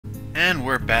And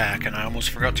we're back, and I almost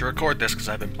forgot to record this because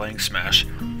I've been playing Smash.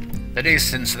 The days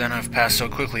since then have passed so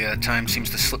quickly that time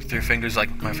seems to slip through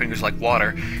my fingers like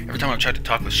water. Every time I've tried to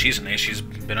talk with Shizune, she's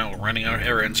been out running out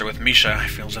errands, or with Misha, I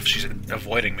feel as if she's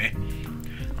avoiding me.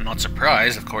 I'm not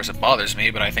surprised, of course it bothers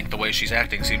me, but I think the way she's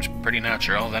acting seems pretty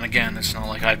natural. Then again, it's not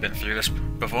like I've been through this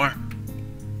before.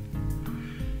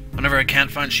 Whenever I can't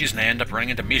find Shizune, I end up running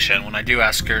into Misha, and when I do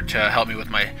ask her to help me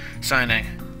with my signing,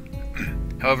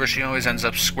 however, she always ends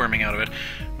up squirming out of it.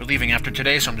 We're leaving after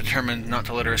today, so I'm determined not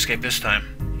to let her escape this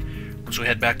time. Once we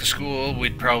head back to school, we're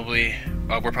probably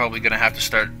going to have to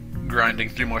start grinding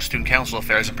through more student council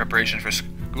affairs in preparation for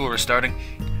school restarting.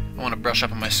 I want to brush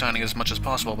up on my signing as much as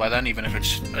possible by then, even if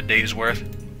it's a day's worth.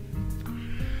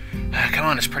 Come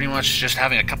on, it's pretty much just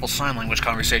having a couple sign language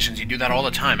conversations. You do that all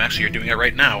the time. Actually, you're doing it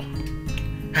right now.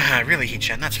 Really,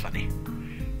 Hee-chan, that's funny.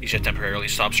 Misha temporarily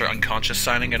stops her unconscious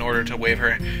signing in order to wave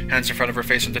her hands in front of her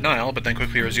face in denial, but then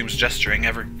quickly resumes gesturing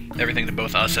everything to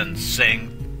both us and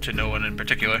saying to no one in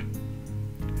particular.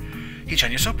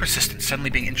 Hee-chan, you're so persistent, suddenly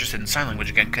being interested in sign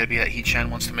language again. Could it be that Hee-chan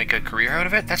wants to make a career out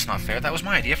of it? That's not fair. That was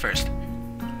my idea first.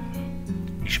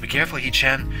 You should be careful,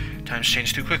 Hee-chan. Times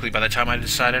changed too quickly. By the time I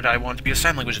decided I wanted to be a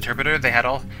sign language interpreter, they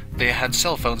had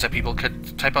cell phones that people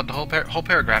could type out the whole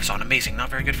paragraphs on. Amazing.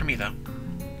 Not very good for me, though.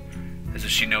 As if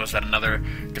she knows that another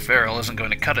deferral isn't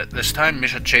going to cut it. This time,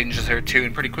 Misha changes her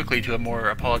tune pretty quickly to a more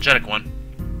apologetic one.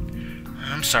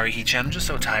 I'm sorry, Hee-chan. I'm just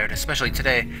so tired, especially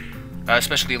today.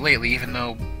 Especially lately, even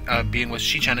though being with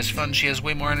Shi-chan is fun, she has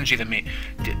way more energy than me.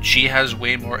 She has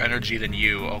way more energy than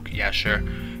you. Oh, yeah, sure.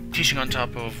 Teaching on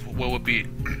top of what would be...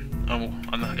 teaching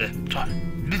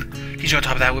on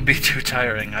top of that would be too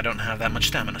tiring. I don't have that much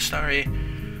stamina, sorry.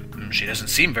 She doesn't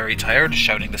seem very tired,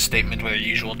 shouting the statement with her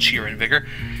usual cheer and vigor.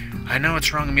 I know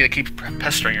it's wrong of me to keep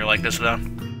pestering her like this, though.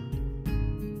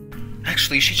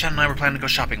 Actually, Shi-chan and I were planning to go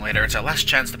shopping later. It's our last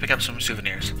chance to pick up some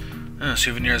souvenirs.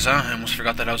 Souvenirs, huh? I almost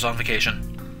forgot that I was on vacation.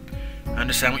 I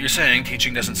understand what you're saying.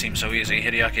 Teaching doesn't seem so easy.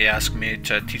 Hideaki asked me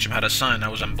to teach him how to sign. I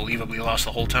was unbelievably lost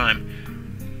the whole time.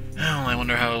 Well, I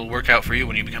wonder how it'll work out for you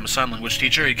when you become a sign language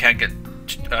teacher. You can't get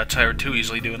tired too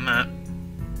easily doing that.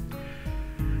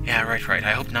 Yeah, right.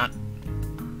 I hope not.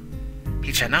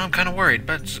 Hee-chan, now I'm kind of worried,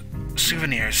 but...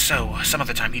 souvenirs, so, some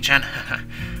other time, Hee-chan.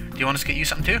 Do you want us to get you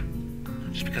something too?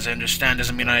 Just because I understand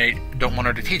doesn't mean I don't want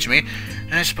her to teach me.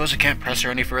 And I suppose I can't press her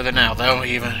any further now, though.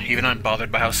 Even I'm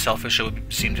bothered by how selfish it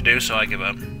would seem to do, so I give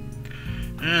up.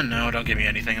 No, don't give me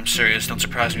anything. I'm serious. Don't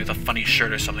surprise me with a funny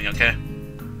shirt or something, okay?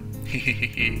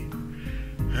 Hehehe.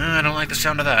 I don't like the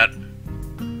sound of that.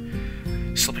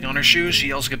 Slipping on her shoes, she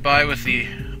yells goodbye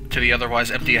to the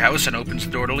otherwise empty house and opens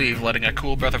the door to leave, letting a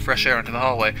cool breath of fresh air into the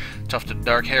hallway. Tufted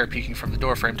dark hair peeking from the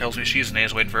doorframe tells me Shizune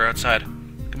is waiting for her outside.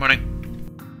 Good morning.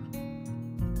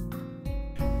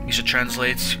 Misha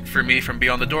translates for me from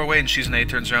beyond the doorway, and Shizune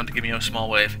turns around to give me a small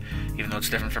wave. Even though it's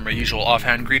different from her usual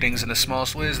offhand greetings in the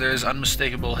smallest ways, there is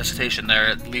unmistakable hesitation there.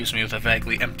 It leaves me with a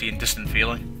vaguely empty and distant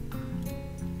feeling.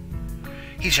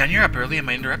 Hee-chan, you're up early. Am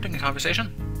I interrupting a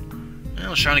conversation? I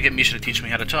was trying to get Misha to teach me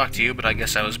how to talk to you, but I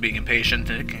guess I was being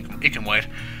impatient. It can wait.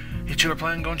 You two are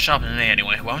planning on going shopping today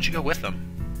anyway. Why don't you go with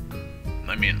them?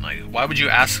 I mean, like, why would you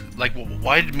ask... Like,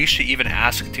 why did Misha even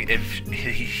ask if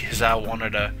Hizao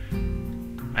wanted a...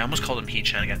 I almost called him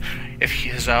Hee-chan again. If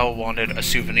Hizao wanted a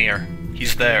souvenir,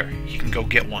 he's there. He can go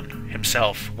get one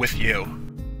himself with you.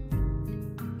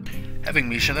 Having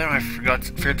Misha there, I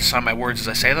feared to sign my words as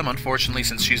I say them. Unfortunately,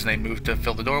 since Shizune moved to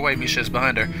fill the doorway, Misha is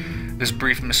behind her. This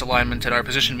brief misalignment in our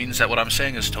position means that what I'm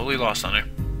saying is totally lost on her.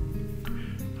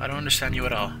 I don't understand you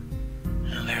at all.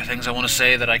 There are things I want to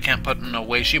say that I can't put in a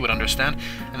way she would understand,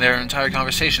 and there are entire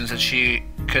conversations that she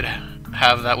could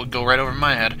have that would go right over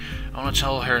my head. I want to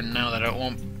tell her now that it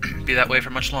won't be that way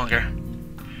for much longer.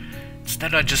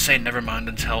 Instead, I'd just say never mind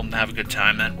and tell them to have a good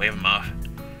time, then wave them off.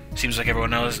 Seems like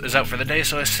everyone else is out for the day,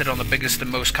 so I sit on the biggest and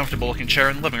most comfortable-looking chair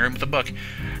in the living room with a book.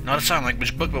 Not a sign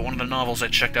language book, but one of the novels I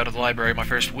checked out of the library my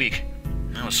first week.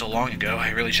 That was so long ago, I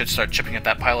really should start chipping at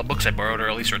that pile of books I borrowed, or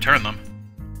at least return them.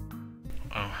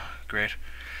 Oh, great.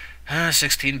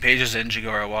 16 pages in,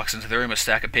 Jigoro walks into the room, a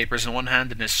stack of papers in one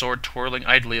hand and his sword twirling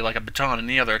idly like a baton in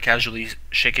the other, casually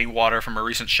shaking water from a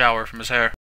recent shower from his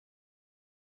hair.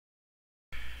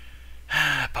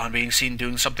 Upon being seen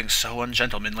doing something so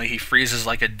ungentlemanly, he freezes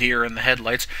like a deer in the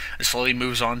headlights and slowly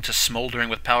moves on to smoldering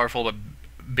with powerful but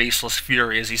baseless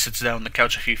fury as he sits down on the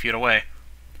couch a few feet away.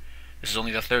 This is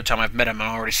only the third time I've met him, and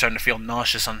I'm already starting to feel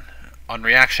nauseous on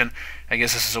reaction. I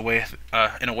guess this is a way,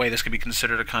 in a way, this could be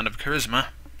considered a kind of charisma.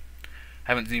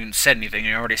 I haven't even said anything, and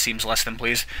he already seems less than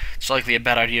pleased. It's likely a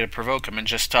bad idea to provoke him, and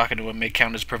just talking to him may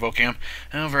count as provoking him.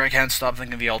 However, I can't stop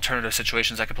thinking of the alternative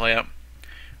situations I could play out.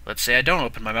 Let's say I don't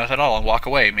open my mouth at all and walk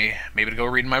away, maybe to go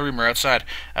read in my room or outside.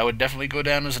 I would definitely go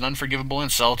down as an unforgivable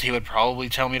insult. He would probably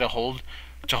tell me to hold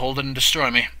it and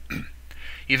destroy me.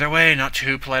 Either way, not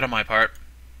too polite on my part.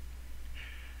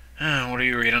 What are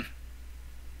you reading?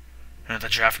 The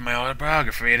draft of my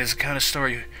autobiography. It is a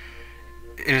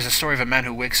story of a man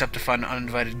who wakes up to find an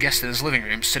uninvited guest in his living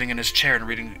room, sitting in his chair and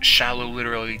reading shallow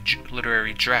literary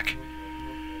dreck.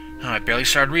 I barely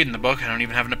started reading the book. I don't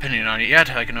even have an opinion on it yet.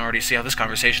 I can already see how this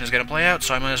conversation is going to play out,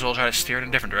 so I might as well try to steer it in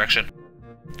a different direction.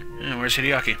 Where's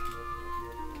Hideaki?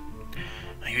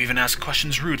 You even ask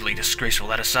questions rudely. Disgraceful.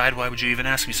 That aside, why would you even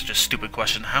ask me such a stupid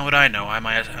question? How would I know? Am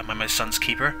I my son's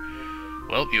keeper?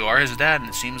 Well, you are his dad, and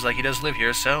it seems like he does live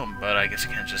here, but I guess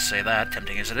I can't just say that,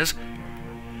 tempting as it is.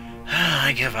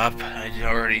 I give up. I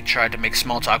already tried to make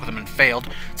small talk with him and failed.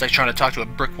 It's like trying to talk to a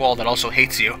brick wall that also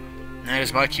hates you. It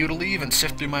is my cue to leave and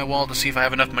sift through my wall to see if I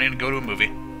have enough money to go to a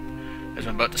movie. As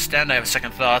I'm about to stand, I have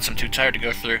second thoughts. I'm too tired to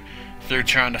go through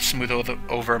trying to smooth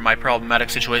over my problematic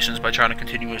situations by trying to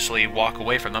continuously walk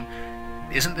away from them.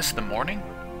 Isn't this the morning?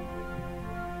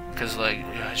 Because,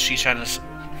 Shizune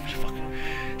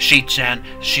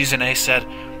said,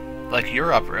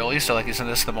 you're up early, so, isn't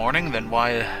this the morning? Then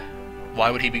why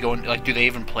would he be going, do they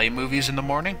even play movies in the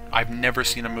morning? I've never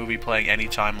seen a movie playing any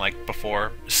time,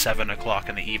 before 7 o'clock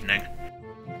in the evening.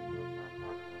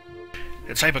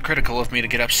 It's hypocritical of me to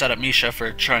get upset at Misha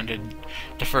for trying to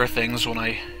defer things when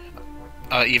I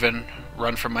even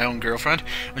run from my own girlfriend.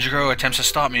 When Jigoro attempts to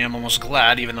stop me, I'm almost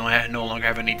glad, even though I no longer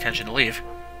have any intention to leave.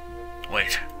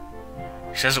 Wait.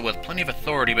 He says it with plenty of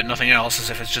authority, but nothing else, as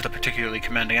if it's just a particularly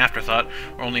commanding afterthought,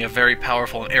 or only a very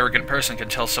powerful and arrogant person can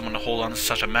tell someone to hold on to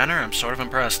such a manner. I'm sort of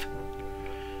impressed.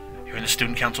 You're in the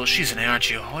student council at Shizune, aren't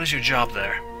you? What is your job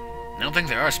there? I don't think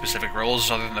there are specific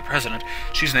roles other than the president.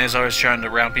 Shizune is always trying to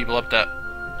round people up that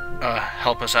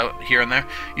help us out here and there.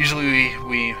 Usually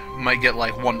we might get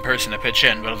one person to pitch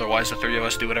in, but otherwise the three of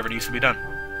us do whatever needs to be done.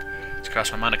 It's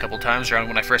crossed my mind a couple times around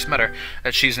when I first met her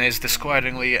that Shizune's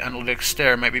disquietingly analytic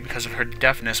stare might be because of her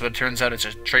deafness, but it turns out it's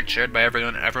a trait shared by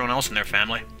everyone else in their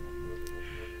family.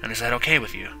 And is that okay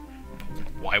with you?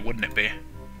 Why wouldn't it be?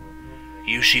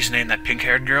 You, Shizune, and that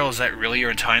pink-haired girl, is that really your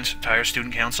entire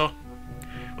student council?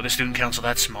 With a student council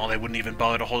that small, they wouldn't even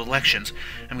bother to hold elections.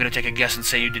 I'm going to take a guess and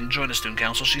say you didn't join the student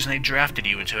council. Shizune drafted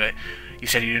you into it. You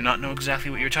said you do not know exactly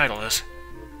what your title is.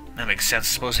 That makes sense.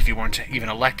 Suppose if you weren't even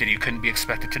elected, you couldn't be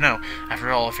expected to know.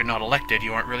 After all, if you're not elected,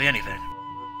 you aren't really anything.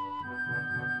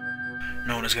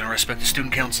 No one is going to respect a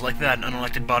student council like that. An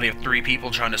unelected body of 3 people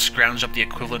trying to scrounge up the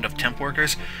equivalent of temp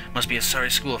workers. Must be a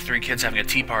sorry school if 3 kids having a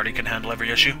tea party can handle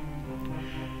every issue.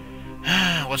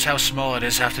 What's how small it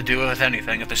is have to do with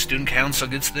anything? If the student council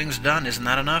gets things done, isn't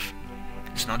that enough?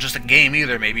 It's not just a game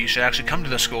either. Maybe you should actually come to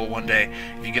the school one day.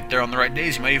 If you get there on the right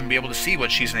days, you might even be able to see what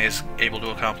Shizune is able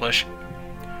to accomplish.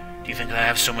 Do you think that I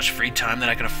have so much free time that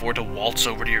I can afford to waltz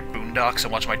over to your boondocks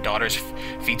and watch my daughter's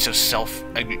feats of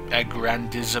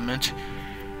self-aggrandizement?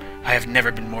 I have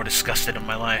never been more disgusted in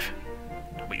my life.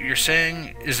 What you're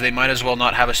saying is they might as well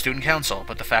not have a student council,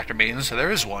 but the fact remains there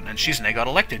is one, and Shizune got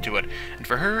elected to it, and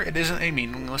for her it isn't a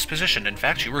meaningless position. In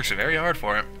fact, she works very hard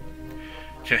for it.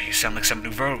 You sound like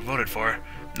someone who voted for her.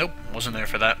 Nope, wasn't there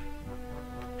for that.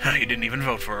 You didn't even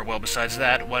vote for her. Well, besides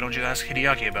that, why don't you ask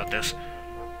Hideaki about this?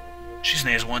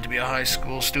 Shizune has wanted to be a high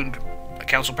school student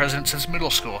council president since middle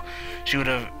school. She would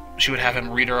have him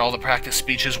read her all the practice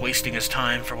speeches, wasting his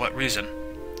time. For what reason?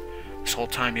 This whole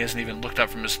time he hasn't even looked up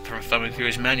from thumbing through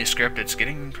his manuscript. It's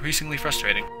getting increasingly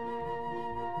frustrating.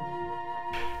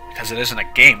 Because it isn't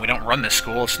a game. We don't run this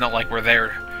school. It's not like we're there,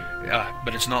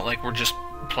 but it's not like we're just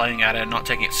playing at it and not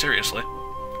taking it seriously.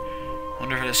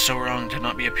 Wonder if it is so wrong to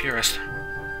not be a purist.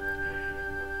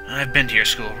 I've been to your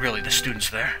school, really, the students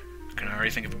there. I can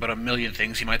already think of about a million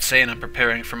things you might say, and I'm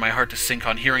preparing for my heart to sink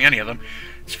on hearing any of them.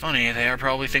 It's funny, they are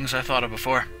probably things I thought of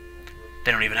before.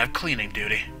 They don't even have cleaning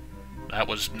duty. That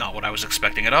was not what I was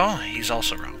expecting at all. He's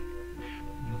also wrong.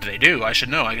 They do, I should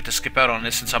know. I get to skip out on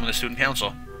this since I'm in the student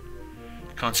council.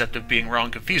 The concept of being wrong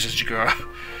confuses Jigoro.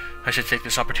 I should take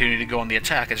this opportunity to go on the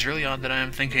attack. It's really odd that I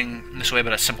am thinking this way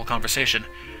about a simple conversation.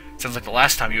 It sounds like the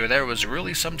last time you were there was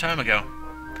really some time ago.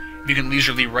 If you can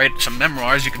leisurely write some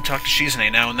memoirs, you can talk to Shizune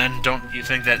now and then. Don't you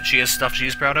think that she has stuff she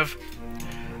is proud of?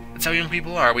 That's how young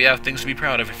people are. We have things to be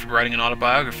proud of. If you're writing an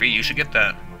autobiography, you should get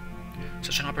that.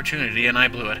 Such an opportunity, and I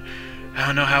blew it. I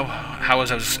don't know how I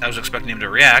was expecting him to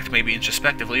react, maybe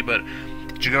introspectively, but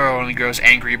Jigoro only grows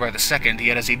angry by the second,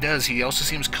 yet as he does, he also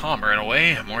seems calmer in a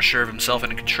way, more sure of himself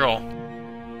and in control.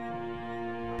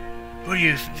 Who do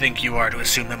you think you are to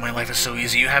assume that my life is so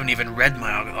easy? You haven't even read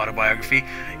my autobiography,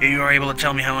 yet you are able to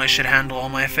tell me how I should handle all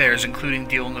my affairs, including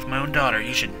dealing with my own daughter.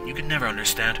 You could never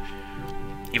understand.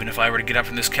 Even if I were to get up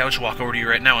from this couch, walk over to you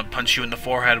right now, and punch you in the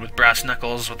forehead with brass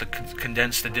knuckles with a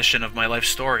condensed edition of my life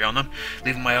story on them,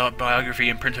 leaving my biography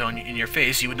imprinted in your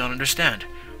face, you would not understand.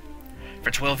 For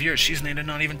 12 years, Shizune did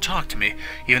not even talk to me,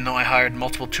 even though I hired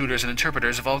multiple tutors and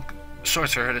interpreters of all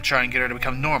sorts for her to try and get her to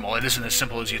become normal. It isn't as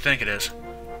simple as you think it is.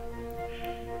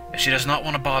 If she does not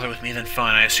want to bother with me, then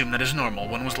fine, I assume that is normal.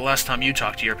 When was the last time you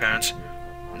talked to your parents?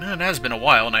 It has been a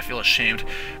while, and I feel ashamed.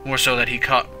 More so that he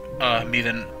caught me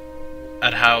than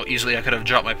at how easily I could have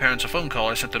dropped my parents a phone call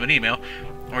or sent them an email,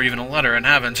 or even a letter, and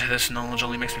haven't. This knowledge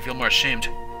only makes me feel more ashamed.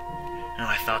 No,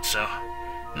 I thought so.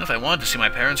 If I wanted to see my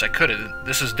parents, I could have.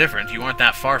 This is different. You aren't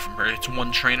that far from her. It's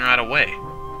one train ride away.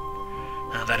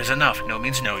 That is enough. No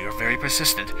means no. You're very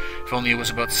persistent. If only it was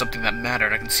about something that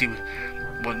mattered. I can see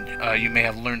what you may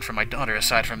have learned from my daughter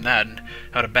aside from that, and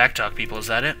how to backtalk people. Is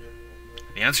that it?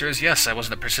 The answer is yes. I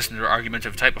wasn't a persistent or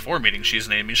argumentative type before meeting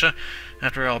Shizune and Misha.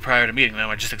 After all, prior to meeting them,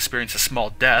 I just experienced a small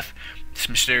death. It's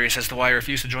mysterious as to why I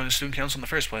refused to join the student council in the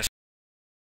first place.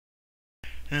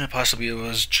 Possibly it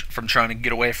was from trying to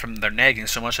get away from their nagging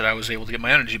so much that I was able to get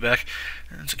my energy back.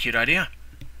 It's a cute idea.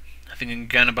 Thinking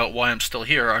again about why I'm still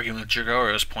here, arguing with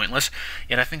Jigoro is pointless,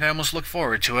 yet I think I almost look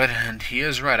forward to it, and he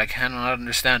is right, I cannot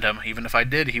understand him. Even if I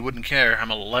did, he wouldn't care.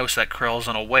 I'm a louse that crawls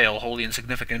on a whale, wholly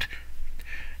insignificant.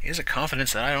 He has a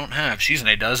confidence that I don't have.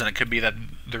 Shizune does, and it could be that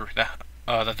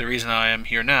the reason I am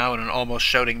here now in an almost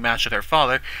shouting match with her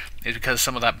father is because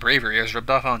some of that bravery has rubbed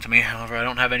off onto me. However, I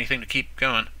don't have anything to keep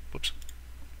going. Whoops.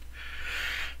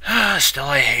 Still,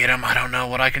 I hate him. I don't know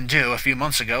what I can do. A few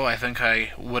months ago, I think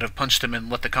I would have punched him and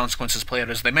let the consequences play out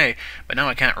as they may, but now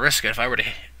I can't risk it.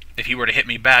 If he were to hit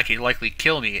me back, he'd likely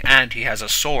kill me, and he has a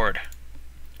sword.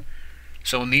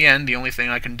 So in the end, the only thing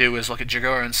I can do is look at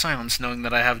Jigoro in silence, knowing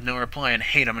that I have no reply and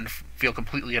hate him and feel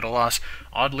completely at a loss.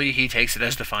 Oddly, he takes it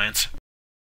as defiance.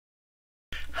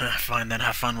 Fine then,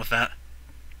 have fun with that.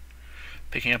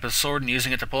 Picking up his sword and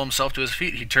using it to pull himself to his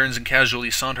feet, he turns and casually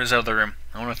saunters out of the room.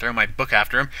 I want to throw my book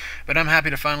after him, but I'm happy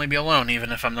to finally be alone,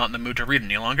 even if I'm not in the mood to read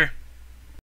any longer.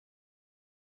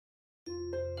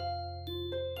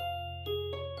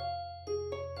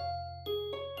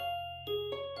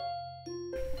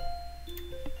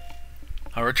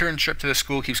 Our return trip to the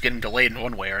school keeps getting delayed in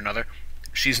one way or another.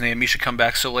 Shizune and Misha come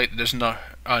back so late that there's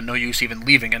no use even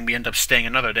leaving, and we end up staying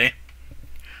another day.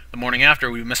 The morning after,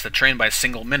 we missed the train by a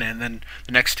single minute, and then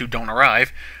the next two don't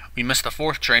arrive. We missed the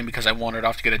fourth train because I wandered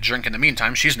off to get a drink in the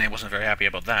meantime. Shizune wasn't very happy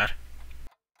about that.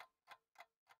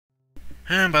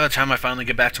 And by the time I finally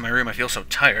get back to my room, I feel so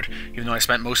tired. Even though I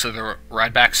spent most of the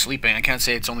ride back sleeping, I can't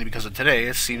say it's only because of today.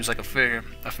 It seems like a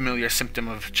familiar symptom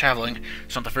of traveling.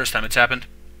 It's not the first time it's happened.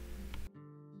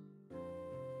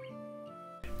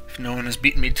 If no one has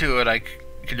beaten me to it, I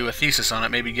could do a thesis on it,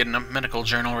 maybe get in a medical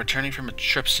journal. Returning from a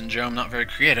trip syndrome, not very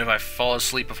creative. I fall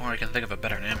asleep before I can think of a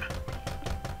better name.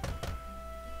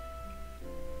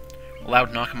 A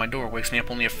loud knock on my door wakes me up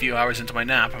only a few hours into my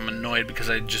nap. I'm annoyed because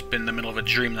I'd just been in the middle of a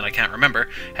dream that I can't remember,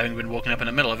 having been woken up in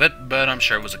the middle of it, but I'm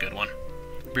sure it was a good one.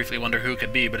 Briefly wonder who it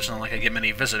could be, but it's not like I get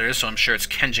many visitors, so I'm sure it's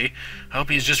Kenji. I hope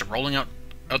he's just rolling out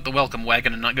the welcome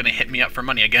wagon and not going to hit me up for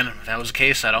money again. If that was the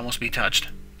case, I'd almost be touched.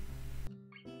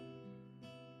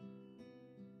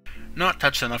 Not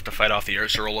touched enough to fight off the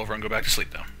urge to roll over and go back to sleep,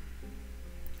 though.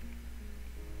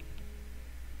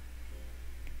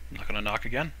 Not gonna knock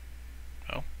again?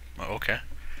 Oh, okay.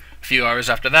 A few hours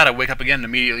after that, I wake up again and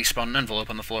immediately spawn an envelope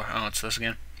on the floor. Oh, it's this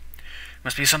again.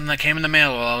 Must be something that came in the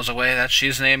mail while I was away. That's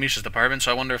Shizune and Misha's department,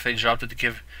 so I wonder if they dropped it to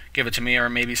give it to me, or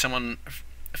maybe someone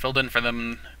filled in for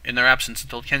them in their absence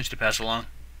and told Kenji to pass along.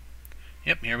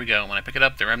 Yep, here we go. When I pick it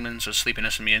up, the remnants of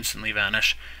sleepiness in me instantly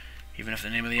vanish. Even if the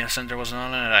name of the sender wasn't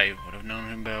on it, I would have known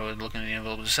him by looking at the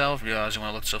envelope itself, realizing why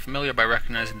it looked so familiar by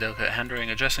recognizing the delicate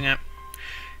handwriting addressing it.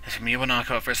 It's Miya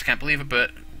Wanako. At first I can't believe it,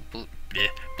 but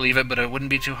it wouldn't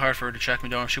be too hard for her to track me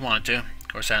down if she wanted to. Of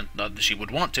course, not that she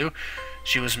would want to.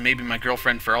 She was maybe my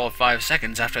girlfriend for all of 5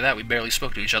 seconds. After that, we barely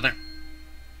spoke to each other.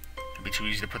 It'd be too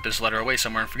easy to put this letter away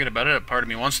somewhere and forget about it. A part of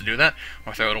me wants to do that,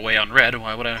 or throw it away unread.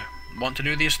 Why would I want to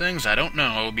do these things? I don't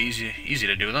know. It would be easy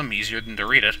to do them, easier than to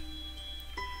read it.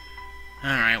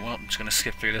 Alright, well, I'm just going to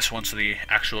skip through this once the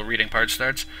actual reading part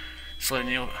starts. Sliding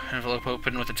the envelope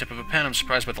open with the tip of a pen, I'm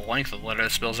surprised by the length of the letter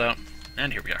that spills out.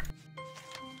 And here we are.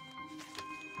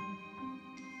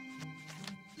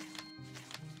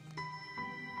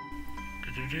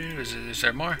 Is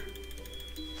there more?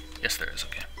 Yes, there is,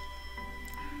 okay.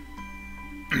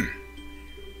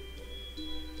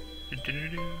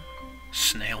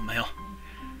 Snail mail.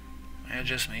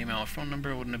 Address, my email, or phone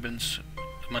number wouldn't have been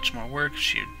much more work.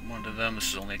 She wanted them.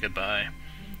 This is only a goodbye.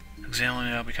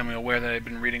 Examining, becoming aware that I'd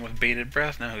been reading with bated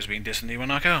breath. Now who's being distant to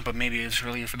Iwanaka, but maybe it's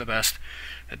really for the best.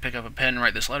 I'd pick up a pen and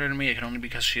write this letter to me. It can only be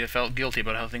because she had felt guilty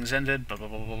about how things ended. Blah blah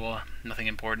blah blah blah. Nothing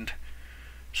important.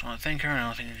 Just want to thank her. I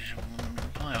don't think.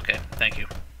 Okay, thank you.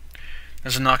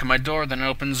 There's a knock on my door, then it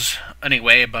opens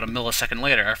anyway. About a millisecond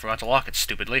later, I forgot to lock it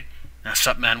stupidly. Now,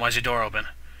 sup, man? Why's your door open?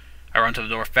 I run to the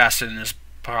door faster than is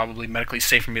probably medically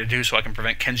safe for me to do, so I can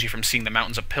prevent Kenji from seeing the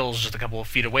mountains of pills just a couple of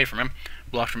feet away from him,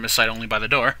 blocked from his sight only by the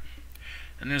door.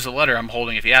 And there's a letter I'm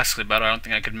holding if he asks about it. I don't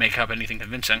think I could make up anything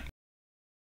convincing.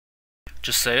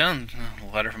 Just say, a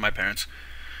letter from my parents.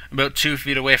 About 2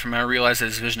 feet away from him, I realized that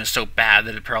his vision is so bad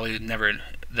that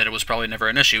it was probably never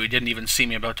an issue. He didn't even see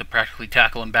me about to practically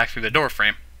tackle him back through the door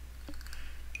frame.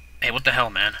 Hey, what the hell,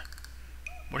 man?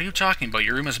 What are you talking about?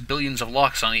 Your room has billions of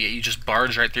locks on it, yet you just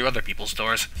barge right through other people's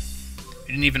doors.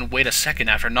 You didn't even wait a second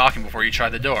after knocking before you tried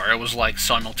the door. It was like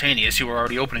simultaneous. You were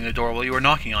already opening the door while you were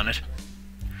knocking on it.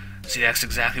 See, that's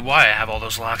exactly why I have all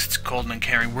those locks. It's a cold and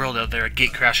uncaring world out there, a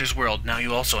gatecrasher's world. Now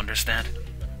you also understand.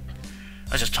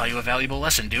 I just taught you a valuable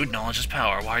lesson, dude. Knowledge is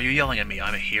power. Why are you yelling at me?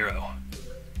 I'm a hero.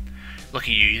 Look at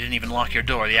you. You didn't even lock your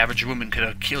door. The average woman could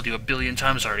have killed you 1 billion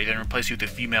times already, then replaced you with a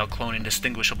female clone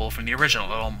indistinguishable from the original.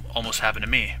 It almost happened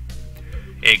to me.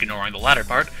 Ignoring the latter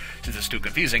part, since it's too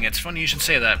confusing, it's funny you should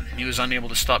say that. He was unable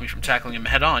to stop me from tackling him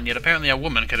head-on, yet apparently a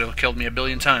woman could have killed me 1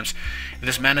 billion times. If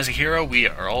this man is a hero, we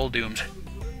are all doomed.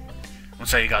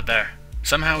 What's that you got there?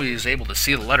 Somehow he is able to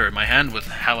see the letter in my hand with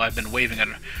how I've been waving it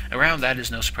around. That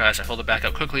is no surprise. I fold it back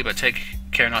up quickly, but take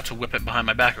care not to whip it behind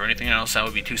my back or anything else. That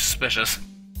would be too suspicious.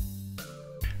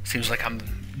 Seems like I'm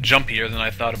jumpier than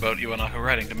I thought about Iwanaka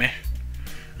writing to me.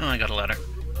 Oh, I got a letter.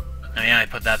 Oh yeah, I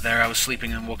put that there. I was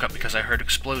sleeping and woke up because I heard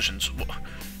explosions.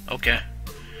 Okay.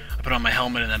 I put on my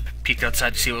helmet and then peeked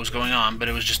outside to see what was going on, but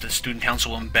it was just a student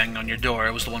councilwoman banging on your door.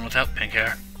 It was the one without pink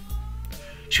hair.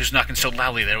 She was knocking so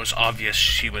loudly that it was obvious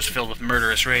she was filled with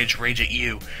murderous rage at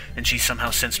you, and she somehow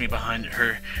sensed me behind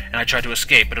her, and I tried to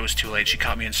escape, but it was too late. She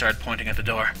caught me and started pointing at the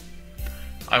door.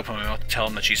 I opened my mouth to tell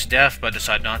him that she's deaf, but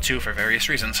decided not to for various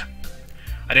reasons.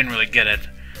 I didn't really get it,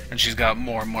 and she got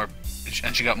more and more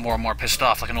pissed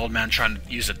off, like an old man trying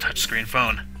to use a touchscreen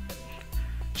phone.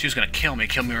 She was gonna kill me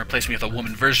and replace me with a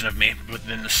woman version of me, but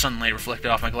then the sunlight reflected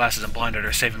off my glasses and blinded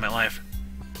her, saving my life.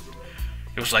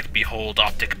 It was like, behold,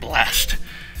 optic blast.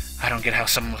 I don't get how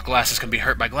someone with glasses can be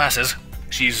hurt by glasses.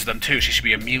 She uses them too. She should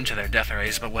be immune to their death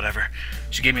rays, but whatever.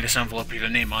 She gave me this envelope with her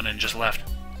name on it and just left.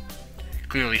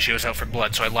 Clearly she was out for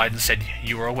blood, so I lied and said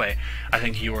you were away. I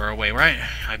think you were away, right?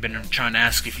 I've been trying to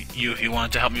ask if you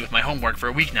wanted to help me with my homework for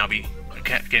a week now, but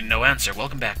getting no answer.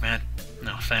 Welcome back, man.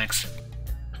 No, thanks.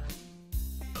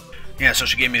 Yeah, so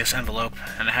she gave me this envelope,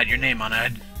 and it had your name on it.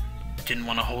 I didn't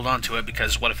want to hold on to it,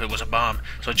 because what if it was a bomb?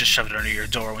 So I just shoved it under your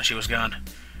door when she was gone.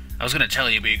 I was going to tell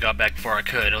you, but you got back before I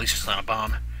could. At least it's not a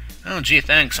bomb. Oh, gee,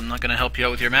 thanks. I'm not going to help you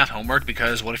out with your math homework,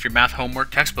 because what if your math homework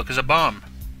textbook is a bomb?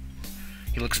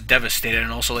 He looks devastated,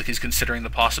 and also like he's considering the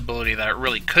possibility that it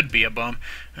really could be a bomb.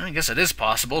 I guess it is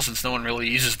possible, since no one really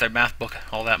uses their math book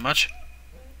all that much.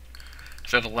 I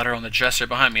throw the letter on the dresser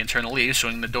behind me and turn to leave,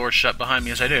 swinging the door shut behind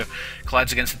me as I do.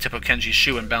 Collides against the tip of Kenji's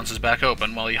shoe and bounces back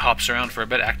open, while he hops around for a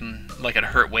bit, acting like it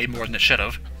hurt way more than it should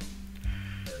have.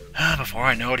 Before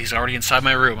I know it, he's already inside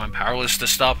my room. I'm powerless to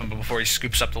stop him, but before he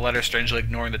scoops up the letter, strangely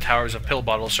ignoring the towers of pill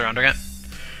bottles surrounding it.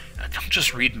 Don't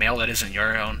just read mail that isn't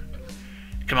your own.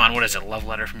 Come on, what is it, a love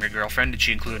letter from your girlfriend? Did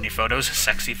she include any photos?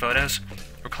 Sexy photos?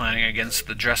 Reclining against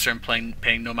the dresser and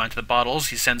paying no mind to the bottles,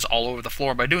 he sends all over the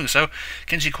floor. By doing so,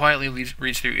 Kenji quietly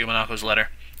reads through Iwanako's letter.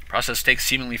 The process takes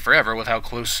seemingly forever with how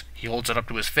close he holds it up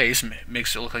to his face,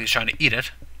 makes it look like he's trying to eat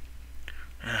it.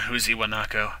 Who's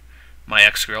Iwanako? My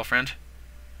ex-girlfriend?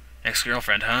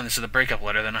 Ex-girlfriend, huh? This is the breakup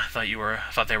letter, then. I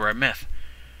thought they were a myth.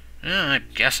 I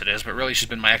guess it is, but really she's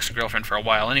been my ex-girlfriend for a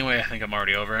while anyway. I think I'm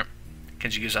already over it.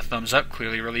 Kenji gives a thumbs up,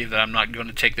 clearly relieved that I'm not going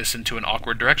to take this into an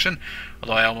awkward direction,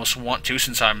 although I almost want to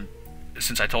since I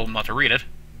told him not to read it.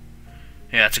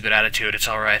 Yeah, that's a good attitude. It's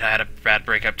alright. I had a bad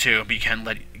breakup too, but you can't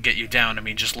let it get you down. I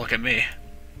mean, just look at me.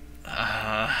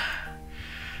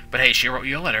 But hey, she wrote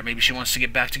you a letter. Maybe she wants to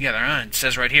get back together, huh? It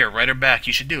says right here, write her back.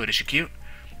 You should do it. Is she cute?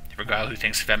 For a guy who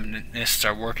thinks feminists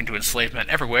are working to enslave men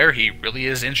everywhere, he really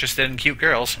is interested in cute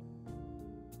girls.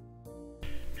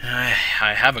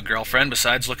 I have a girlfriend.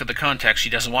 Besides, look at the context.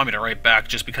 She doesn't want me to write back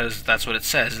just because that's what it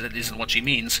says. It isn't what she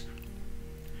means.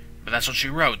 But that's what she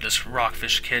wrote. This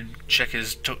rockfish kid chick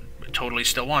totally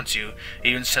still wants you. It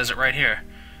even says it right here.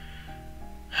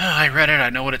 I read it.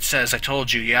 I know what it says. I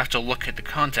told you. You have to look at the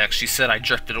context. She said I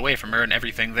drifted away from her, and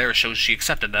everything there shows she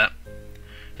accepted that.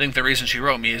 I think the reason she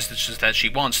wrote me is just that she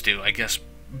wants to, I guess,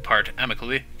 part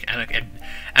amicably.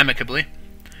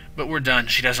 But we're done.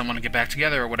 She doesn't want to get back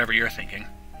together or whatever you're thinking.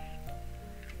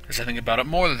 As I think about it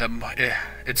more,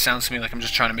 it sounds to me like I'm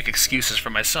just trying to make excuses for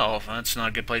myself. That's not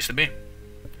a good place to be.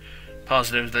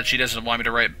 Positive that she doesn't want me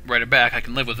to write her back, I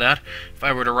can live with that. If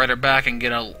I were to write her back and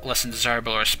get a less than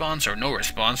desirable response or no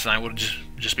response, then I would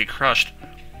just be crushed.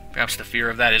 Perhaps the fear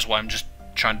of that is why I'm just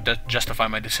trying to justify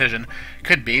my decision.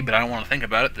 Could be, but I don't want to think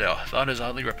about it. The thought is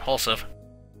oddly repulsive.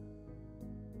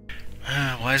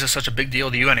 Why is this such a big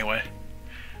deal to you anyway?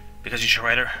 Because you should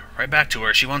write back to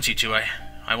her. She wants you to.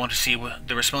 I want to see what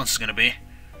the response is going to be.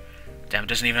 Damn, it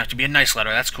doesn't even have to be a nice letter.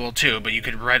 That's cool too, but you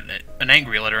could write an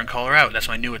angry letter and call her out. That's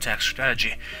my new attack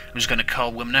strategy. I'm just going to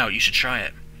call women out. You should try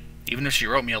it. Even if she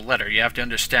wrote me a letter, you have to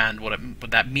understand what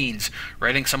that means.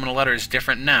 Writing someone a letter is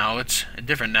different now. It's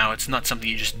different now. It's not something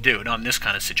you just do, not in this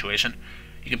kind of situation.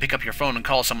 You can pick up your phone and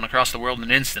call someone across the world in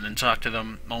an instant and talk to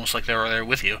them almost like they were there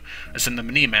with you. Send them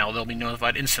an email. They'll be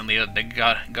notified instantly that they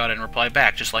got it and reply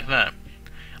back just like that.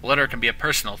 A letter can be a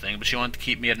personal thing, but she wanted to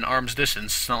keep me at an arm's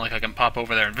distance. It's not like I can pop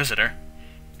over there and visit her.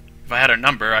 If I had her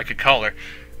number, I could call her.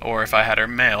 Or if I had her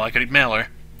mail, I could email her.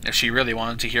 If she really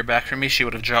wanted to hear back from me, she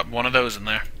would have dropped one of those in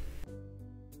there.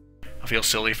 I feel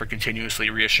silly for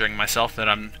continuously reassuring myself that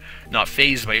I'm not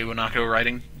fazed by Iwanako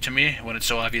writing to me when it's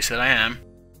so obvious that I am.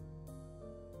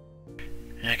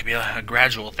 It could be a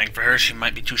gradual thing for her. She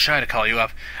might be too shy to call you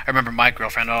up. I remember my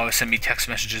girlfriend would always send me text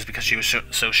messages because she was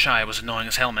so shy. It was annoying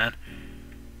as hell, man.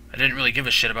 I didn't really give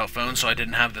a shit about phones, so I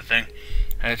didn't have the thing.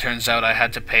 And it turns out I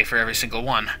had to pay for every single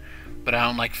one. But I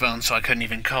don't like phones, so I couldn't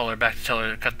even call her back to tell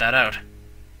her to cut that out.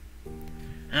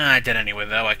 I did anyway,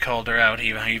 though. I called her out.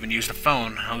 I even used the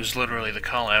phone. I was literally the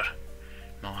call-out.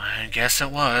 Well, I guess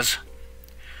it was.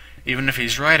 Even if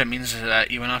he's right, it means that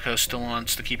Iwanako still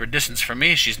wants to keep her distance from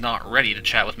me. She's not ready to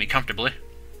chat with me comfortably.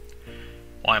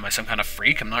 Why, am I some kind of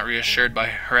freak? I'm not reassured by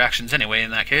her actions anyway,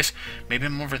 in that case. Maybe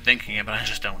I'm overthinking it, but I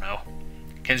just don't know.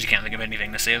 Kenji can't think of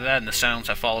anything to say to that, and the silence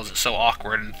that follows is so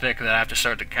awkward and thick that I have to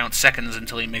start to count seconds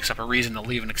until he makes up a reason to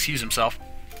leave and excuse himself.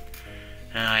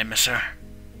 I miss her.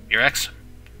 Your ex?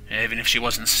 Even if she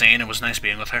wasn't sane, it was nice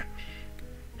being with her.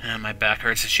 My back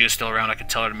hurts. If she was still around, I could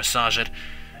tell her to massage it.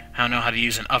 I don't know how to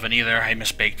use an oven either. I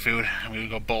miss baked food. We would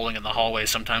go bowling in the hallways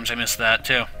sometimes. I miss that,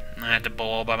 too. I had to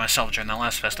bowl all by myself during that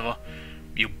last festival.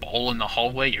 You bowl in the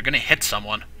hallway? You're gonna hit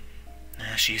someone.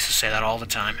 She used to say that all the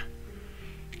time.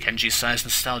 Kenji sighs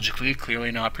nostalgically, clearly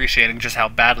not appreciating just how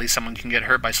badly someone can get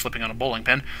hurt by slipping on a bowling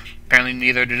pin. Apparently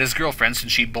neither did his girlfriend,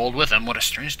 since she bowled with him. What a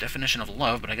strange definition of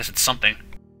love, but I guess it's something.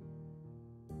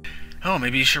 Oh,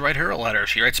 maybe you should write her a letter. If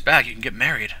she writes back, you can get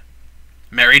married.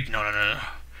 Married? No.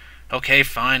 Okay,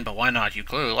 fine, but why not? You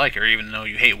clearly like her, even though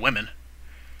you hate women.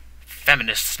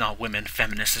 Feminists, not women.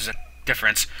 Feminists is a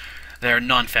difference. There are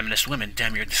non-feminist women.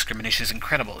 Damn, your discrimination is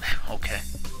incredible. Okay.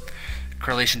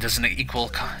 Correlation doesn't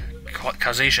equal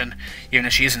causation. Even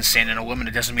if she is insane in a woman,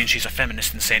 it doesn't mean she's a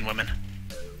feminist insane woman.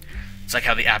 It's like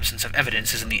how the absence of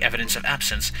evidence isn't the evidence of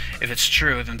absence. If it's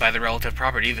true, then by the relative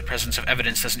property, the presence of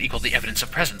evidence doesn't equal the evidence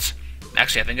of presence.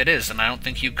 Actually, I think it is, and I don't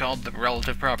think you called the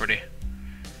relative property.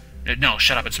 No,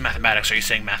 shut up, it's mathematics. Are you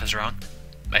saying math is wrong?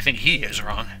 I think he is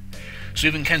wrong. So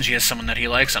even Kenji has someone that he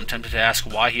likes. I'm tempted to ask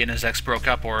why he and his ex broke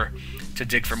up, or to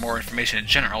dig for more information in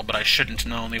general, but I shouldn't.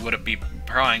 Not only would it be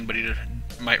prying, but it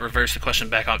might reverse the question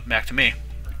back to me.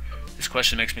 This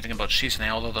question makes me think about Shizune,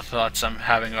 although the thoughts I'm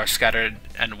having are scattered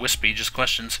and wispy, just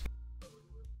questions.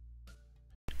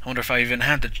 I wonder if I even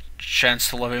had the chance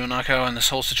to love Iwanako, and this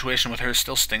whole situation with her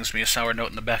still stings me, a sour note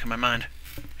in the back of my mind.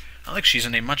 I like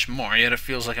Shizune much more, yet it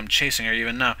feels like I'm chasing her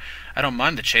even now. I don't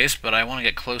mind the chase, but I want to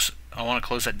get close. I want to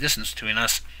close that distance between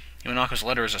us. Iwanako's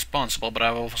letter is responsible, but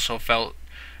I've also felt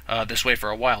this way for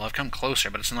a while. I've come closer,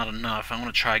 but it's not enough. I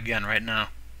want to try again right now.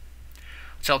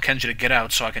 Tell Kenji to get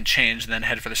out so I can change, and then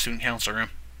head for the student council room.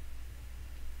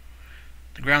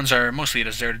 The grounds are mostly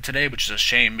deserted today, which is a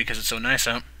shame because it's so nice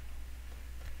out.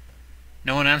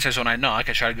 No one answers when I knock.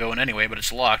 I try to go in anyway, but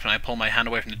it's locked. When I pull my hand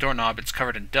away from the doorknob, it's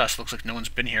covered in dust. Looks like no one's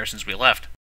been here since we left.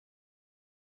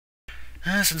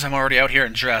 Since I'm already out here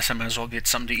in dress, I might as well get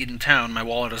something to eat in town. My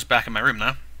wallet is back in my room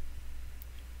now.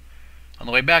 On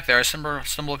the way back there, I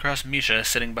stumble across Misha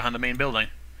sitting behind the main building.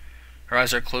 Her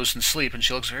eyes are closed in sleep, and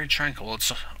she looks very tranquil.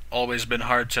 It's always been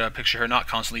hard to picture her not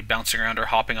constantly bouncing around or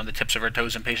hopping on the tips of her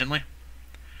toes impatiently.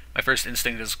 My first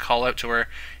instinct is to call out to her,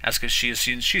 ask if she has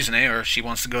seen Shizune, or if she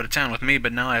wants to go to town with me,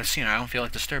 but now I've seen her, I don't feel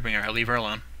like disturbing her. I leave her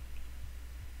alone.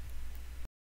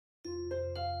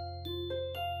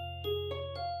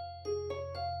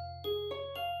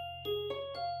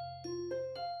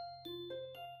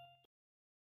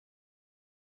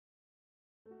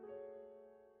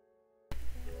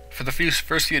 For the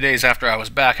first few days after I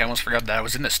was back, I almost forgot that I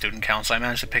was in the student council. I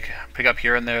managed to pick up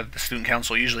here and there. The student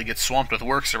council usually gets swamped with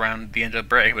works around the end of the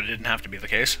break, but it didn't have to be the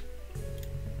case.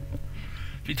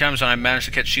 A few times when I managed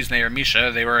to catch Shizune or Misha,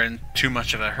 they were in too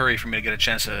much of a hurry for me to get a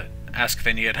chance to ask if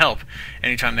they needed help.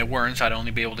 Anytime they weren't, I'd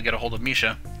only be able to get a hold of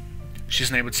Misha.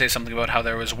 Shizune would say something about how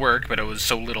there was work, but it was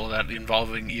so little that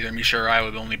involving either Misha or I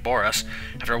would only bore us.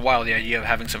 After a while, the idea of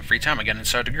having some free time again had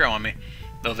started to grow on me,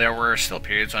 though there were still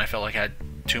periods when I felt like I had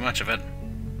too much of it.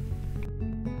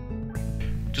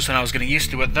 Just when I was getting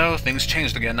used to it, though, things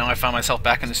changed again. Now I found myself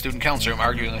back in the student council room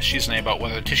arguing with Shizune about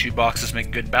whether tissue boxes make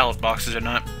good ballot boxes or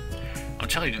not. I'm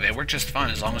telling you, they work just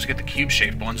fine as long as you get the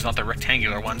cube-shaped ones, not the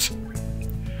rectangular ones.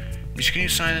 Misha, can you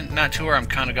sign that to her? I'm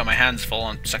kinda got my hands full.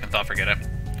 On second thought, forget it.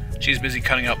 She's busy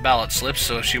cutting out ballot slips,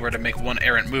 so if she were to make one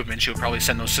errant movement, she would probably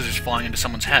send those scissors flying into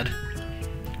someone's head.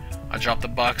 I dropped the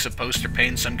box of poster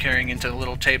paints I'm carrying into the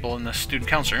little table in the student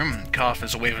council room, and cough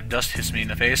as a wave of dust hits me in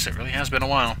the face. It really has been a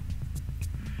while.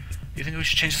 Do you think we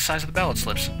should change the size of the ballot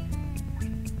slips?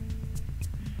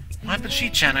 What? But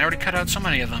Shi-chan, I already cut out so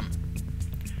many of them.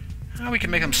 We can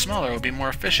make them smaller. It would be more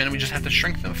efficient. We just have to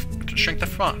shrink the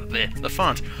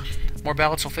font. More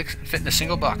ballots will fit in a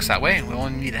single box. That way, we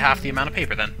only need half the amount of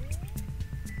paper then.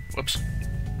 Whoops.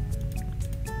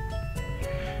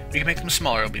 We can make them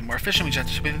smaller. It'll be more efficient. We just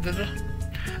have to...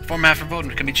 The format for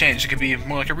voting can be changed. It could be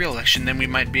more like a real election. Then we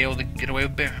might be able to get away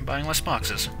with buying less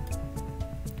boxes.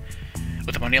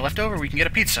 With the money left over, we can get a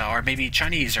pizza, or maybe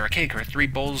Chinese, or a cake, or 3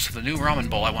 bowls of the new ramen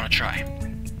bowl I want to try.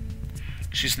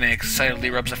 Shizune excitedly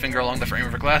rubs a finger along the frame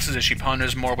of her glasses as she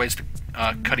ponders more ways to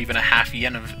cut even a half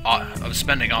yen of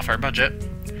spending off our budget.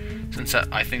 Since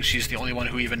I think she's the only one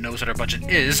who even knows what our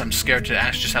budget is, I'm scared to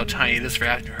ask just how tiny it is for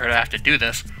her to have to do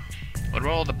this. What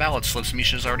about all the ballot slips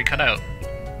Misha's already cut out?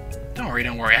 Don't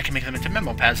worry, I can make them into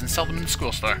memo pads and sell them in the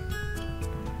school store.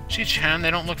 Shi-chan,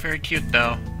 they don't look very cute,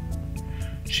 though.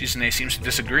 Shizune seems to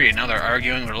disagree. Now they're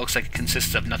arguing what it looks like it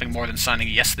consists of nothing more than signing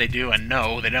yes they do and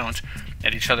no they don't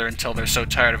at each other until they're so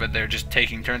tired of it they're just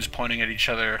taking turns pointing at each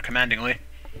other commandingly.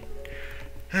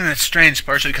 It's strange,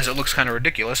 partially because it looks kind of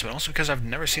ridiculous, but also because I've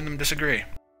never seen them disagree.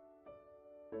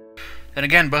 Then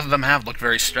again, both of them have looked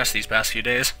very stressed these past few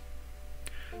days.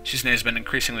 Shizune has been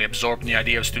increasingly absorbed in the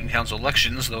idea of student council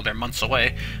elections, though they're months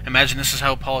away. Imagine this is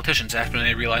how politicians act when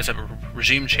they realize that a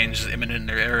regime change is imminent and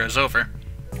their era is over.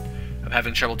 I'm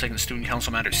having trouble taking student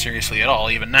council matters seriously at all,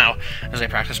 even now, as I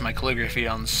practice my calligraphy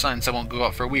on signs that won't go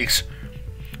up for weeks.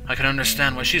 I can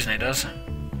understand why Shizune does.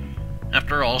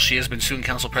 After all, she has been student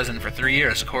council president for 3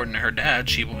 years. According to her dad,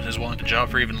 she is willing to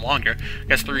job for even longer. I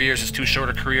guess 3 years is too short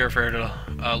a career for her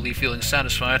to leave feeling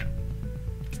satisfied.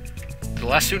 Did the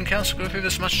last student council go through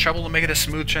this much trouble to make it a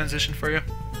smooth transition for you?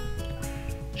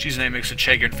 Shizune makes a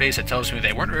chagrined face that tells me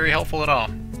they weren't very helpful at all.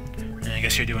 I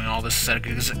guess you're doing all this to set a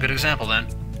good example, then.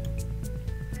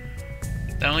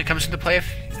 That only comes into play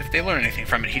if they learn anything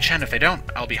from it. He-chan, if they don't,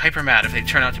 I'll be hyper mad. If they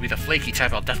turn out to be the flaky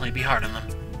type, I'll definitely be hard on them.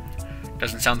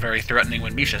 Doesn't sound very threatening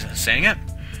when Misha is saying it.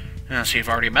 So you've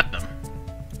already met them.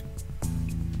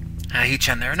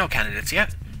 He-chan, there are no candidates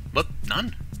yet. What?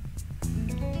 None?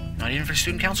 Not even for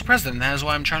student council president. That is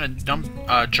why I'm trying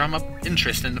to drum up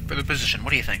interest for the position. What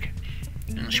do you think?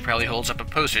 And she probably holds up a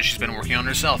poster she's been working on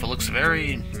herself. It looks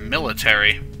very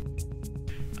military.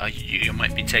 You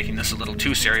might be taking this a little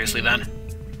too seriously, then.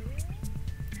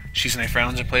 Shizune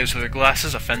frowns and plays with her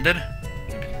glasses, offended.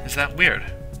 Is that weird?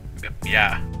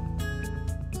 Yeah.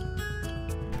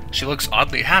 She looks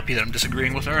oddly happy that I'm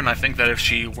disagreeing with her, and I think that if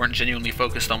she weren't genuinely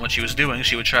focused on what she was doing,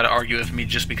 she would try to argue with me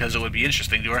just because it would be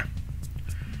interesting to her.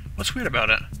 What's weird about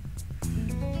it?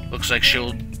 Looks like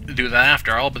she'll do that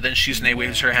after all, but then Shizune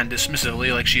waves her hand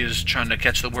dismissively like she is trying to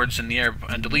catch the words in the air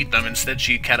and delete them. Instead,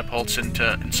 she catapults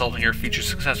into insulting her future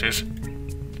successors.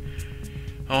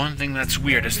 One thing that's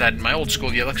weird is that in my old school,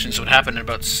 the elections would happen in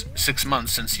about 6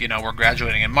 months since, we're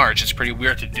graduating in March. It's pretty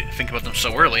weird to think about them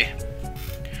so early.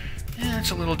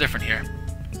 It's a little different here.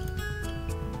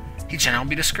 He-chan, I'll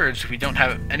be discouraged if we don't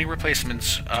have any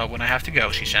replacements when I have to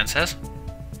go, Shi-chan says.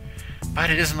 But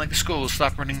it isn't like the school will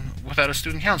stop running without a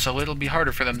student council. It'll be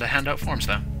harder for them to hand out forms,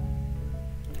 though.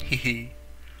 Hee.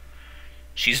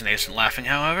 Shizune isn't laughing,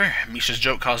 however. Misha's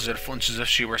joke causes her to flinch as if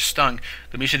she were stung,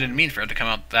 but Misha didn't mean for it to come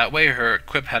out that way. Her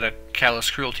quip had a callous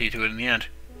cruelty to it in the end.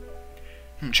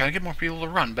 Trying to get more people to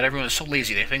run, but everyone is so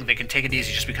lazy they think they can take it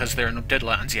easy just because there are no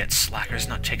deadlines yet. Slackers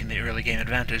not taking the early game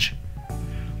advantage.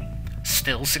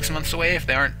 Still 6 months away. If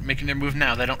they aren't making their move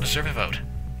now, they don't deserve a vote.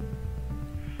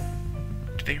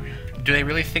 Do they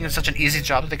really think it's such an easy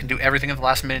job that they can do everything at the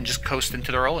last minute and just coast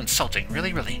into their role? Insulting.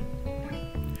 Really?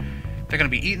 They're going to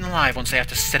be eaten alive once they have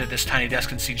to sit at this tiny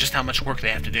desk and see just how much work they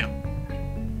have to do.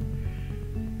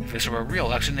 If this were a real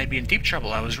election, they'd be in deep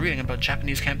trouble. I was reading about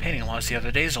Japanese campaigning laws the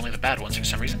other days, only the bad ones for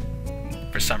some reason.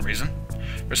 For a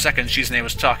second, Shizune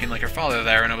was talking like her father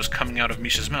there, and it was coming out of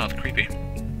Misha's mouth. Creepy.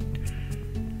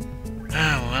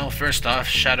 Oh, well, first off,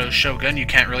 Shadow Shogun, you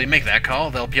can't really make that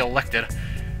call. They'll be elected.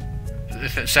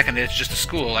 Second, it's just a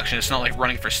school election. It's not like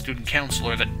running for student council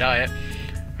or the diet.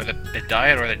 Or the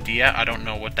diet or the diet. I don't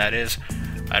know what that is.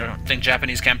 I don't think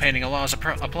Japanese campaigning laws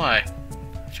apply.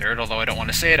 Third, although I don't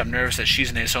want to say it, I'm nervous that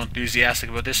Shizune is so enthusiastic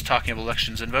about this, talking of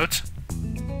elections and votes.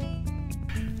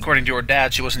 According to her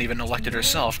dad, she wasn't even elected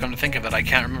herself. Come to think of it, I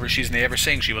can't remember Shizune ever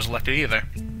saying she was elected either.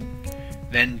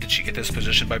 Then, did she get this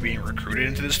position by being recruited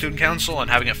into the student council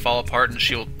and having it fall apart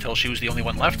until she was the only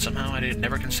one left? Somehow, I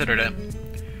never considered it.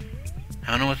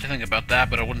 I don't know what to think about that,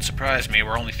 but it wouldn't surprise me.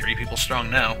 We're only 3 people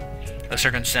strong now. The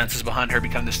circumstances behind her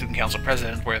becoming the student council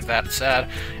president were that sad.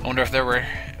 I wonder if there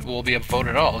will be a vote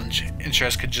at all, and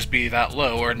interest could just be that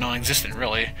low, or non-existent,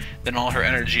 really. Then all her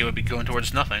energy would be going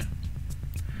towards nothing.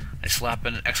 I slap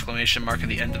an exclamation mark at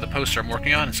the end of the poster I'm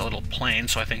working on. It's a little plain,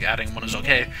 so I think adding one is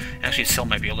okay. Actually, it still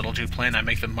might be a little too plain. I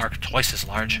make the mark twice as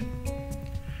large.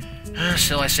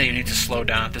 Still, I say you need to slow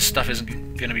down. This stuff isn't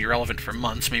going to be relevant for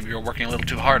months. Maybe you're working a little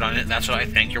too hard on it. That's what I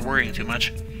think. You're worrying too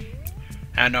much.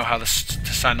 I know how to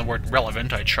sign the word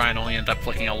relevant. I try and only end up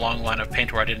flicking a long line of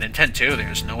paint where I didn't intend to.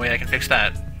 There's no way I can fix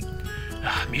that.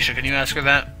 Misha, can you ask her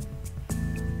that?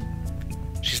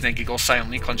 She's then giggles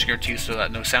silently, clenching her teeth so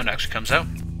that no sound actually comes out.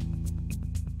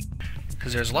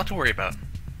 Because there's a lot to worry about.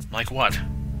 Like what?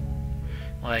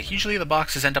 Like, usually the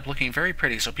boxes end up looking very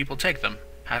pretty, so people take them.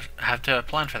 Have to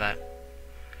plan for that.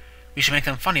 We should make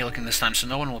them funny looking this time so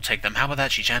no one will take them. How about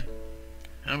that, Shi-chan?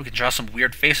 We can draw some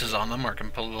weird faces on them, or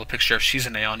can put a little picture of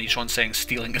Shizune on each one saying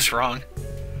stealing is wrong.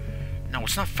 No,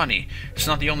 it's not funny. It's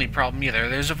not the only problem either.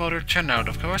 There's a voter turnout,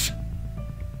 of course.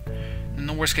 And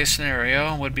the worst case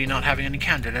scenario would be not having any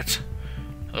candidates.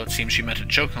 Although it seems she meant it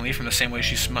jokingly, from the same way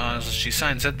she smiles as she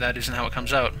signs it, that isn't how it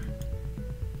comes out.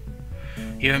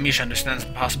 Even Misha understands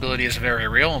the possibility is very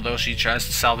real, although she tries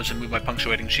to salvage the mood by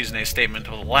punctuating Shizune's statement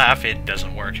with a laugh, it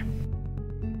doesn't work.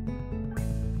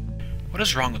 What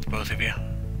is wrong with both of you?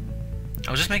 I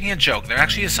was just making a joke. There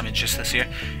actually is some interest this year.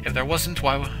 If there wasn't,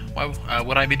 why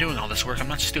would I be doing all this work? I'm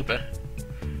not stupid.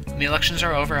 When the elections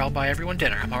are over, I'll buy everyone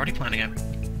dinner. I'm already planning it.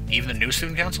 Even the new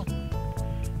student council?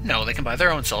 No, they can buy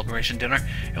their own celebration dinner.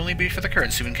 It'll only be for the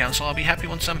current student council. I'll be happy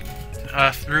once I'm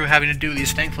through having to do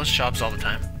these thankless jobs all the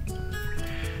time.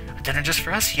 A dinner just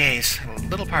for us? Yes. A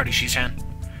little party, Shi-chan.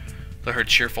 Though her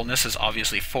cheerfulness is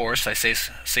obviously forced, I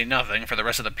say nothing. For the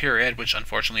rest of the period, which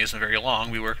unfortunately isn't very long,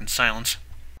 we work in silence.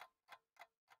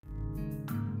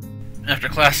 After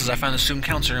classes, I find the student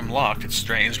council room locked. It's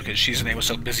strange, because Shizune was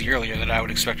so busy earlier that I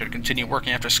would expect her to continue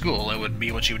working after school. It would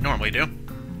be what she would normally do.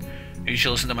 Maybe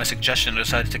she'll listen to my suggestion and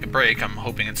decide to take a break. I'm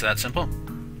hoping it's that simple.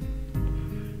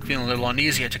 Feeling a little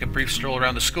uneasy, I took a brief stroll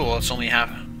around the school. It's only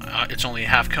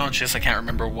half conscious. I can't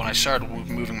remember when I started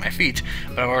moving my feet,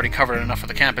 but I've already covered enough of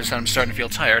the campus that I'm starting to feel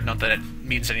tired. Not that it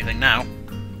means anything now.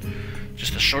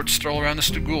 Just a short stroll around the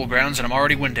school grounds, and I'm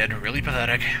already winded. Really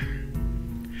pathetic.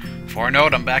 Before I know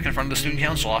it, I'm back in front of the student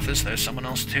council office. There's someone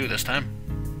else too this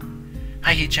time.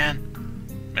 Hi,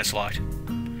 He-chan. Mislocked.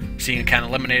 Seeing a can of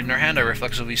lemonade in her hand, I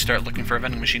reflexively start looking for a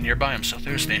vending machine nearby. I'm so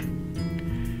thirsty.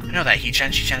 I know that,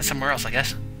 He-chan. Shi-chan is somewhere else, I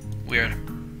guess. Weird.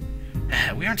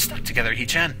 We aren't stuck together,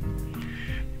 He-chan.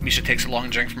 Misha takes a long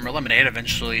drink from her lemonade,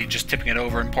 eventually just tipping it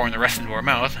over and pouring the rest into her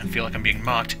mouth. I feel like I'm being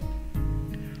mocked.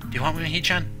 Do you want me,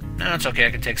 He-chan? No, it's okay.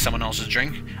 I can take someone else's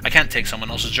drink. I can't take someone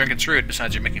else's drink. It's rude.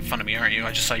 Besides, you're making fun of me, aren't you?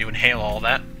 I just saw you inhale all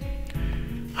that.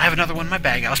 I have another one in my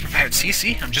bag. I was prepared.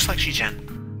 See? I'm just like Shi-chan.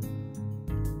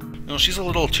 Well, she's a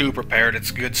little too prepared.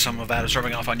 It's good some of that is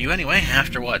rubbing off on you anyway.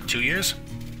 After, what, 2 years?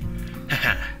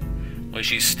 Haha. The way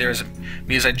she stares at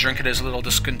me as I drink it is a little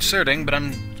disconcerting, but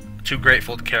I'm too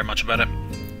grateful to care much about it.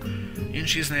 You and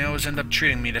Shizune always end up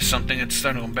treating me to something. It's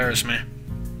starting to embarrass me.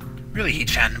 Really,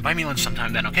 He-chan, buy me lunch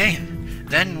sometime then, okay?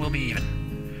 Then we'll be even.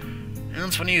 And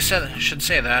it's funny you should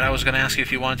say that. I was going to ask you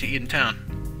if you wanted to eat in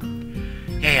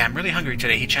town. Yeah, I'm really hungry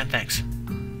today, He-chan, thanks.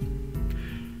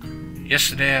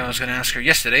 I was going to ask her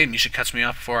yesterday, and Misha cuts me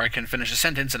off before I can finish a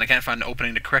sentence, and I can't find an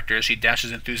opening to correct her as she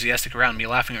dashes enthusiastic around me,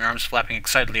 laughing, her arms flapping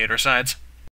excitedly at her sides.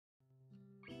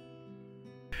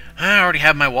 I already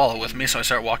have my wallet with me, so I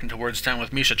start walking towards town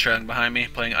with Misha trailing behind me,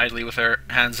 playing idly with her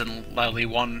hands and loudly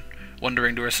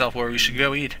wondering to herself where we should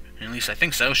go eat. At least I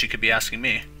think so. She could be asking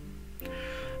me.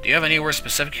 Do you have anywhere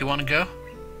specific you want to go?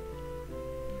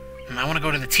 I want to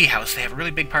go to the tea house. They have a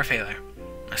really big parfait there.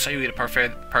 I saw you eat a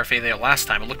parfait there last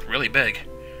time. It looked really big.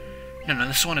 No,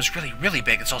 this one is really, really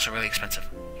big. It's also really expensive.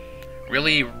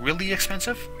 Really, really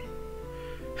expensive?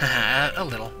 A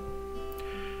little.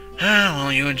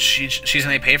 Well, you and she's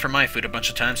and they pay for my food a bunch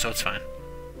of times, so it's fine.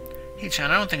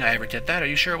 Hee-chan, I don't think I ever did that. Are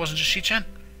you sure it wasn't just She-chan?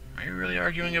 Are you really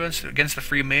arguing against the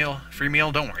free meal? Free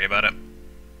meal? Don't worry about it.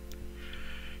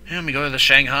 And we go to the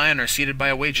Shanghai and are seated by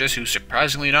a waitress who's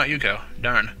surprisingly not Yuko.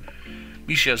 Darn.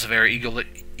 Misha's very eager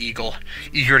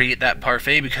to eat that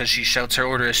parfait because she shouts her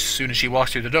order as soon as she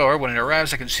walks through the door. When it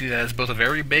arrives, I can see that it's both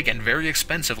very big and very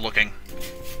expensive looking.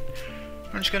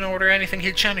 Aren't you going to order anything,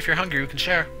 Hee-chan? If you're hungry, we can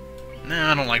share.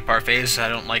 Nah, I don't like parfaits. I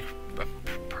don't like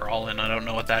pralin. I don't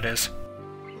know what that is.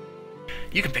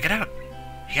 You can pick it out.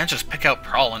 You can't just pick out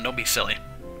pralin. Don't be silly.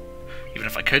 Even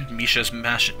if I could, Misha's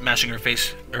mashing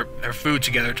her food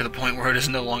together to the point where it is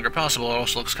no longer possible. It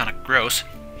also looks kind of gross.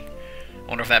 I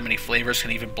wonder if that many flavors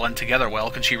can even blend together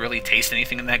well. Can she really taste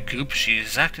anything in that goop?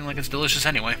 She's acting like it's delicious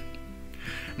anyway.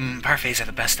 Parfaits are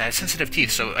the best. I have sensitive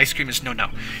teeth, so ice cream is no-no.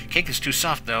 Cake is too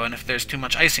soft, though, and if there's too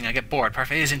much icing, I get bored.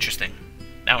 Parfait is interesting.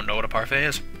 I don't know what a parfait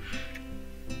is.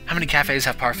 How many cafes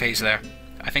have parfaits there?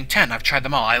 I think 10. I've tried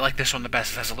them all. I like this one the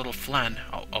best. It has a little flan.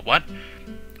 Oh, a what?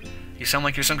 You sound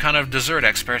like you're some kind of dessert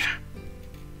expert.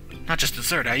 Not just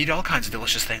dessert. I eat all kinds of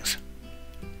delicious things.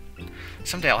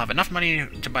 Someday I'll have enough money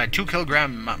to buy a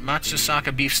 2-kilogram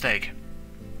Matsusaka beef steak.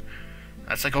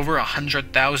 That's like over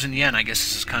 100,000 yen. I guess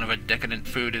this is kind of a decadent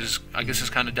food.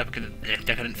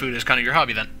 Decadent food is kind of your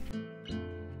hobby then.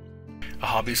 A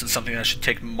hobby isn't something that should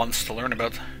take months to learn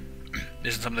about.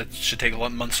 Isn't something that should take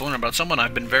months to learn about. Someone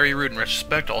I've been very rude in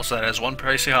retrospect. Also, that has one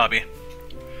pricey hobby.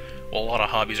 Well, a lot of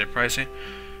hobbies are pricey.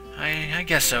 I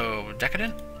guess so.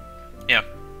 Decadent? Yeah.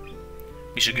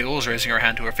 Misha giggles, raising her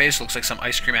hand to her face. Looks like some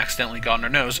ice cream accidentally got on her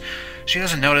nose. She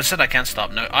doesn't notice it. I can't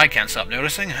stop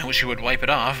noticing. I wish she would wipe it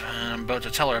off. I'm about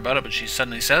to tell her about it, but she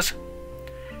suddenly says,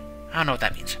 I don't know what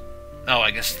that means. Oh,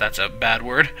 I guess that's a bad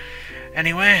word.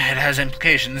 Anyway, it has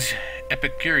implications.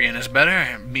 Epicurean is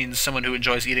better. It means someone who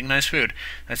enjoys eating nice food.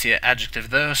 That's the adjective,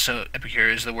 though, so epicure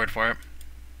is the word for it.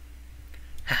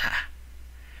 Haha.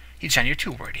 Hee-chan, you're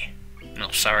too wordy. No,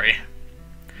 sorry.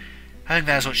 I think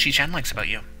that is what She-chan likes about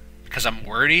you. Because I'm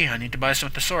wordy, I need to buy some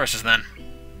thesauruses then.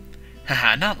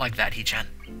 Haha, not like that, Hee-chan.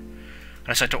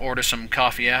 I decided to order some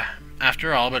coffee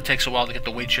after all, but it takes a while to get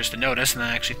the waitress to notice, and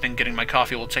I actually think getting my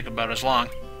coffee will take about as long.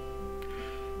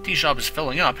 Tea shop is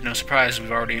filling up. No surprise,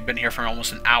 we've already been here for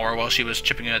almost an hour while she was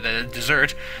chipping at the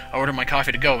dessert. I ordered my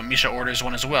coffee to go, and Misha orders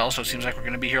one as well, so it seems like we're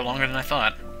going to be here longer than I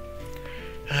thought.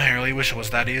 I really wish it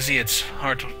was that easy. It's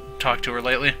hard to talk to her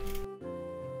lately.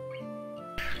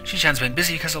 She-chan's been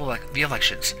busy because of the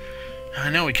elections. I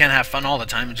know we can't have fun all the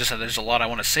time, it's just that there's a lot I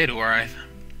want to say to her,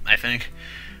 I think.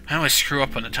 I always screw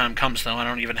up when the time comes, though. I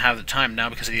don't even have the time now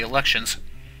because of the elections.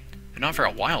 They're not for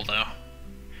a while, though.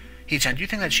 Hee-chan, do you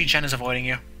think that She-chan is avoiding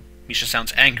you? Misha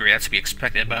sounds angry. That's to be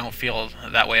expected, but I don't feel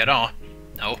that way at all.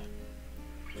 No.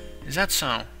 Is that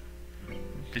so?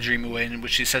 The dreamy way in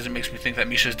which she says it makes me think that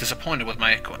Misha is disappointed with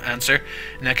my answer.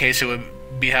 In that case, it would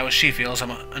be how she feels.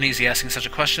 I'm uneasy asking such a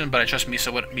question, but I trust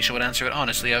Misha would answer it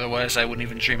honestly, otherwise I wouldn't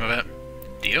even dream of it.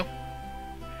 Do you?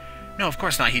 No, of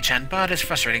course not, Hee-chan, but it's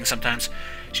frustrating sometimes.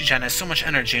 She-chan has so much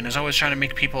energy and is always trying to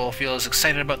make people feel as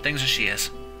excited about things as she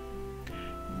is.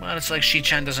 But it's like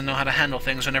She-chan doesn't know how to handle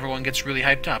things when everyone gets really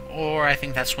hyped up, or I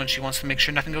think that's when she wants to make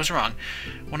sure nothing goes wrong.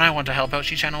 When I want to help out,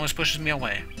 She-chan always pushes me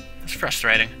away. It's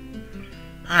frustrating.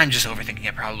 I'm just overthinking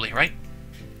it probably, right?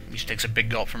 Misha takes a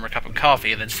big gulp from her cup of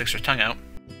coffee and then sticks her tongue out.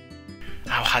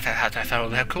 How hot, I thought it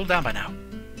would have cooled down by now.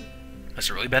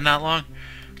 Has it really been that long?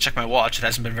 Check my watch, it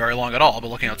hasn't been very long at all, but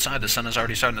looking outside, the sun is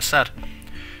already starting to set.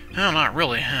 No, not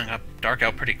really. It got dark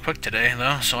out pretty quick today,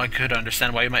 though, so I could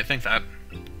understand why you might think that.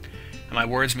 At my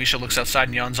words, Misha looks outside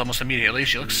and yawns almost immediately.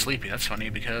 She looks sleepy. That's funny,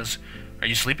 because... Are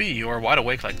you sleepy? You were wide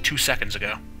awake like 2 seconds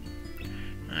ago.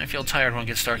 I feel tired when it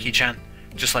gets dark, Hee-chan.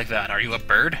 Just like that. Are you a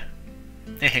bird?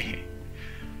 Hehehe.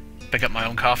 Pick up my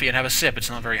own coffee and have a sip. It's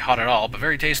not very hot at all, but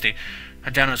very tasty.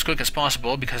 I'm down as quick as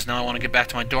possible, because now I want to get back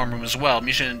to my dorm room as well.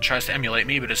 Misha tries to emulate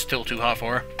me, but it's still too hot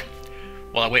for her.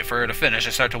 While I wait for her to finish,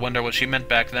 I start to wonder what she meant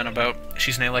back then about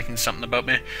she's now liking something about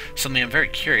me. Suddenly I'm very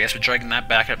curious, but dragging that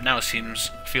back up now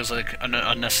feels like an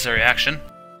unnecessary action.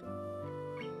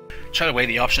 Try to weigh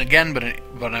the option again, but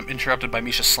I'm interrupted by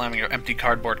Misha slamming her empty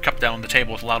cardboard cup down on the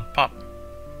table with a loud pop.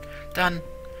 Done.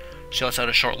 She lets out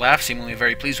a short laugh, seemingly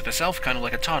very pleased with herself, kind of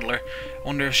like a toddler. I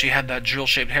wonder if she had that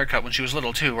drill-shaped haircut when she was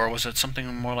little, too, or was it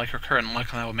something more like her current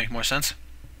look? That would make more sense.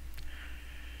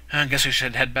 I guess we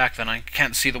should head back, then. I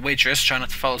can't see the waitress. Try not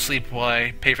to fall asleep while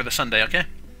I pay for the sundae, okay?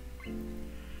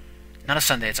 Not a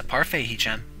sundae, it's a parfait,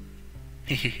 Hee-chan.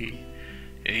 Hehehe.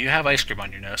 You have ice cream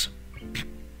on your nose.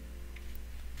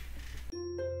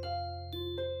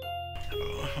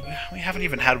 We haven't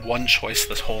even had one choice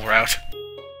this whole route.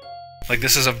 Like,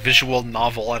 this is a visual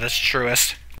novel at its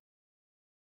truest.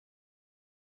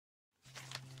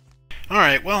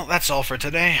 Alright, well, that's all for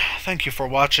today. Thank you for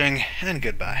watching, and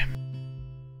goodbye.